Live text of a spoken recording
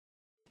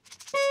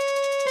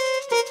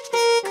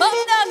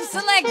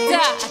selector.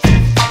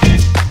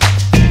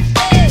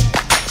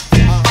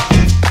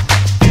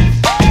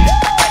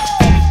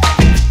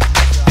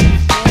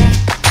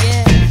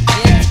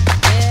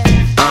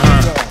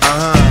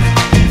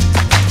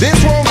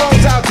 This one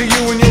goes out to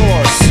you and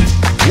yours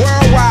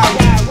worldwide.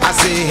 I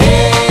say,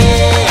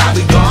 hey, I'll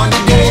be gone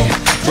today,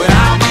 but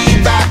I'll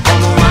be back from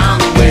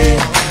around the way.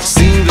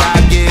 Seems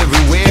like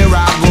everywhere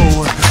I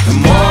go, the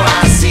more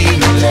I see,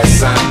 the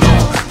less I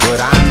know. But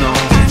I know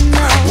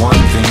one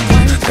thing,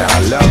 that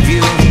I love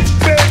you.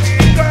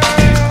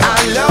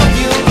 I love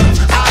you,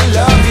 I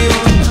love you,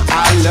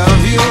 I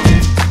love you.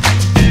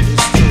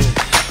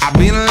 I've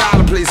been a lot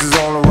of places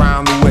all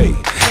around the way.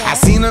 I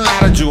seen a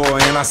lot of joy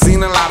and I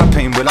seen a lot of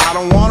pain, but I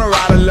don't wanna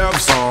write a love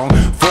song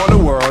for the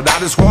world. I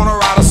just wanna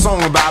write a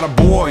song about a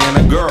boy and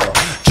a girl.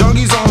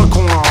 Junkies on the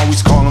corner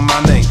always calling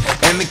my name,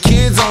 and the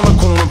kids on the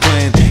corner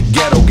playing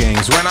ghetto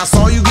games. When I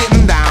saw you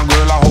getting down,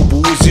 girl, I hope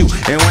it was you.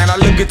 And when I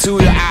look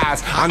into your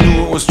eyes, I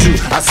knew it was true.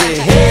 I said,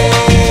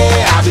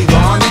 hey, I'll be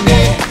gone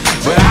today,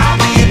 but I'll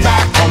be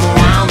back from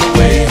around the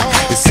way.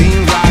 It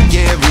seems like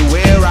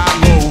everywhere I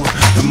go,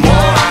 the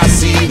more I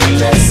see, the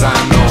less I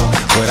know.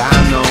 But I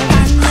know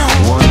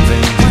one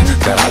thing,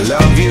 that I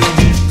love you.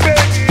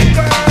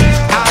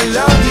 I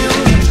love you,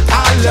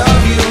 I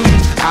love you,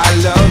 I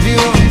love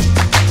you.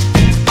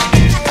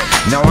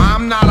 Now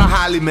I'm not a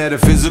highly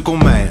metaphysical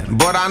man,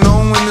 but I know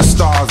when the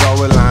stars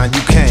are aligned,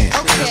 you can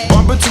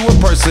bump into a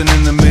person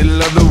in the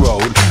middle of the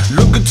road,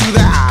 look into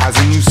their eyes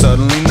and you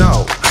suddenly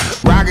know.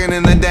 Rocking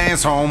in the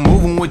dance hall,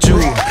 moving with you,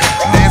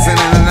 dancing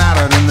in and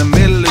out in the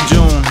middle of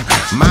June.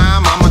 My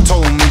mama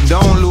told me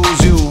don't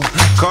lose you,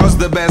 cause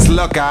the best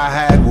luck I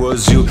had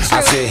was you.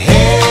 I said,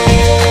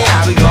 hey,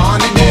 I'll be gone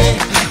today,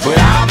 but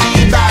I'll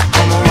be back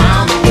from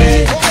around the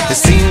way. It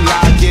seems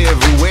like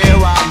everywhere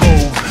I go,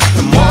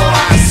 the more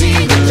I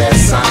see, the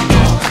less I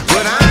know.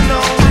 But I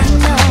know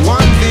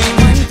one thing,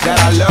 that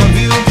I love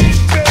you.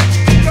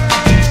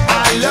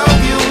 I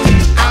love you,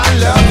 I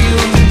love you,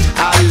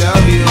 I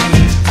love you.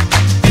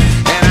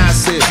 And I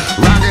said,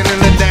 rocking in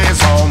the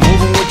dance hall,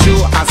 moving with you.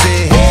 I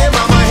said, hey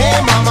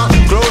mama,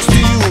 close to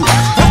you.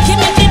 Rocking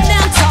in the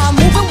dance hall,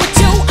 moving with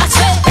you. I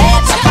said, hey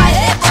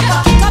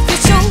papa, kick off your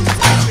shoes.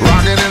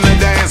 Rocking in the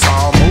dance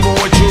hall, moving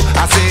with you.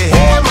 I said,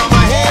 hey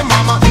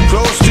mama,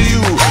 close to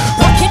you.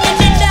 Rocking in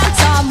the dance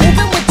hall,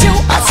 moving with you.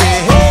 I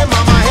said, hey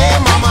mama, hey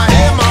mama,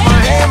 hey mama,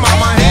 hey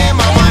mama, hey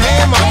mama,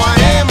 hey mama,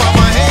 hey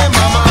mama, hey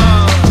mama.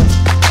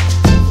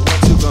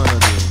 What you gonna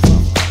do?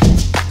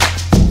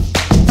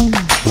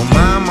 Well,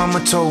 my mama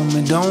told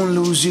me don't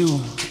lose you,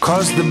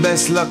 cause the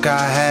best luck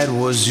I had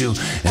was you.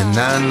 And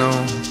I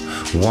know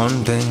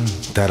one thing,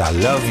 that I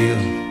love you.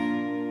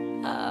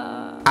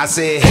 I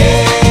said,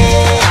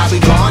 hey, I'll be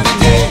gone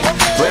today,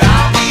 but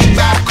I'll be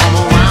back, come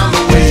around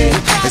the way.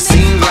 It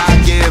seems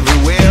like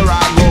everywhere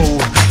I go,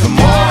 the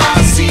more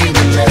I see,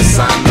 the less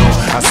I know.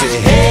 I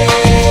said,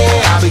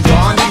 hey, I'll be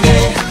gone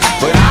today,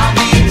 but I'll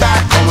be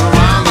back, come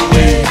around the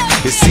way.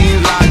 It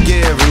seems like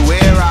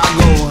everywhere I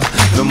go,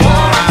 the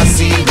more I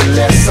see, the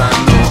less I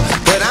know.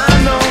 But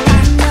I know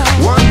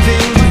one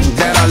thing,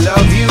 that I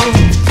love you.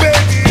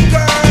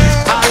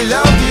 I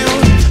love you,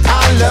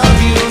 I love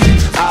you,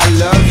 I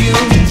love you.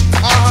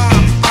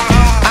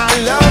 I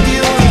love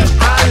you,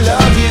 I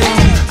love you,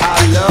 I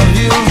love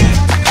you.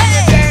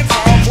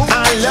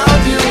 I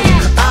love you,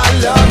 I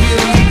love you,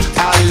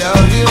 I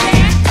love you.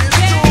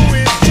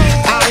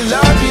 I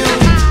love you,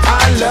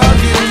 I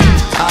love you,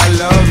 I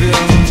love you.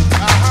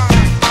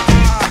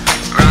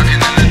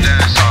 Rocking in the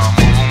dance hall,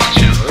 moving with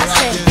you.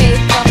 Hey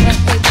papa.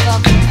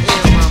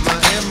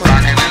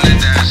 Rocking in the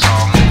dance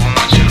hall, moving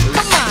with you.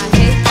 Come on,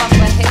 hey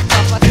papa, kick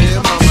off your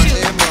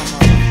shoes.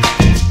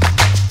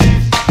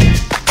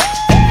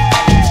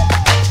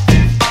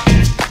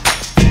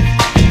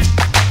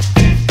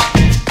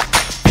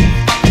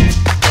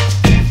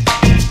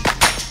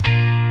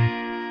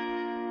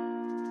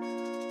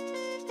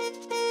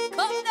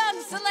 Come down,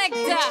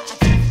 selector.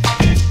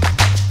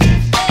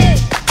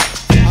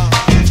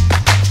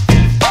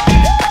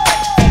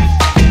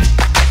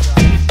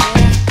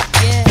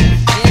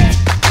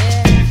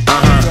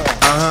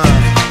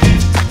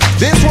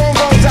 This one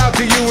goes out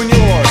to you and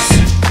yours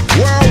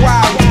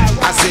worldwide.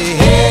 I say,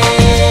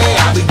 hey,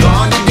 I'll be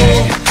gone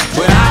today,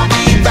 but I'll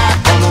be back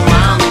from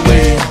around the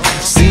way.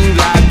 Seems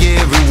like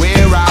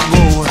everywhere I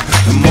go,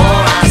 the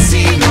more I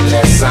see, the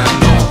less I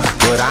know.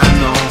 But I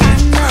know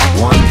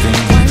one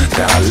thing,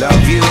 that I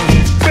love you.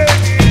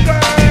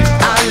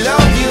 I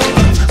love you,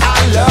 I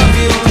love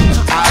you,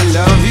 I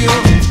love you.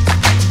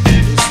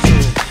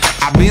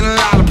 I've been a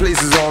lot of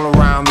places all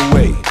around the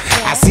way.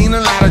 I seen a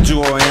lot of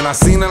joy and I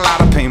seen a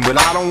lot of pain, but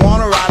I don't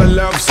wanna write a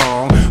love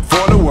song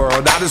for the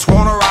world. I just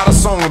wanna write a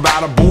song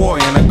about a boy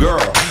and a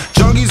girl.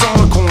 Junkies on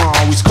the corner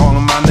always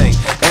calling my name,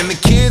 and the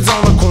kids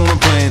on the corner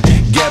playing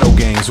ghetto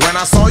games. When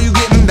I saw you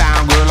getting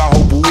down, girl, I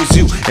hope it was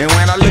you. And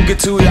when I look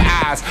into your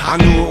eyes, I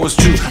knew it was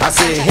true. I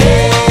said,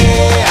 hey,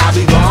 I'll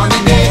be gone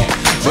today,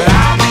 but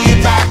I'll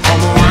be back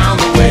from around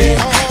the way.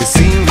 It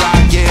seems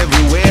like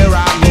everywhere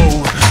I go,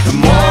 the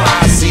more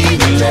I see,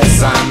 the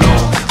less I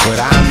know. But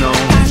I know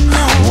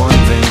one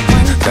thing,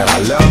 that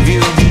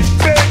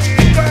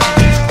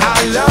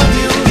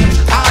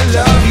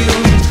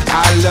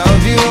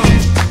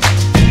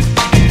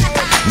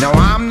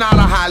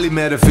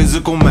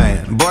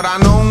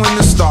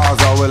the stars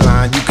all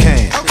aligned, you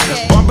can't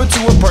bump into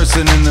a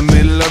person in the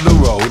middle of the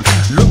road.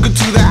 Look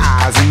into their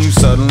eyes and you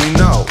suddenly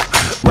know.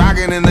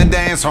 Rocking in the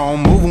dance hall,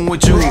 moving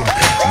with you,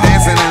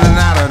 dancing in and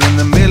out in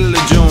the middle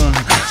of June.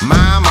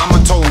 My mama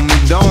told me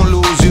don't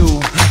lose you,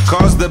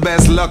 cause the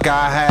best luck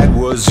I had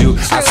was you.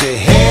 I said,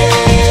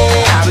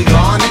 hey, I'll be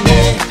gone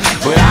today,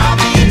 but I'll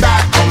be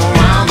back from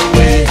around the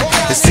way.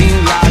 It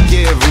seems like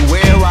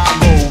everywhere I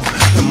go,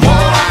 the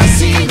more I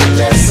see, the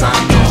less I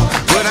know.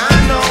 But I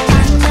know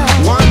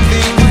one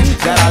thing,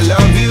 that I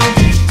love you.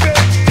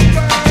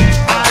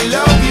 I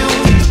love you,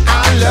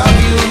 I love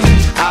you,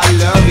 I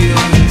love you.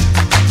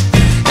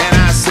 And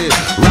I said,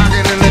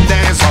 rocking in the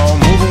dance hall,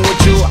 moving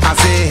with you. I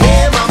said,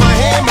 hey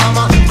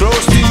mama,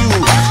 close to you.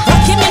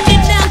 Rocking in the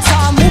dance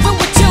hall, moving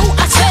with you.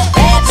 I said,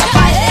 hey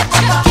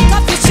papa, kick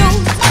off your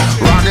shoes.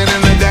 Rocking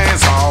in the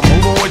dance hall,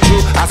 moving with you.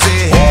 I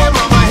said, hey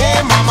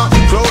mama,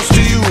 close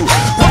to you.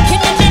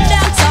 Rocking in the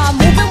dance hall,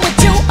 moving with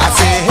you. I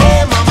said,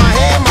 hey mama,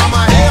 hey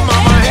mama, hey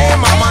mama, hey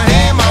mama,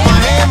 hey mama,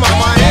 hey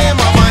mama, hey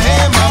mama,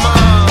 hey mama.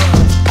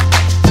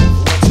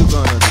 What you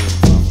gonna do?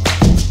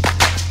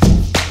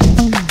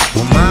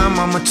 Well, my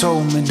mama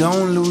told me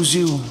don't lose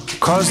you,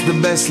 cause the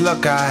best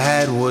luck I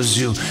had was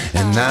you.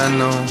 And I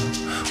know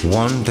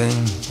one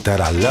thing, that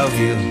I love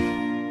you.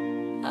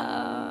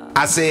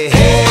 I said,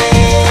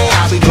 hey,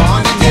 I'll be gone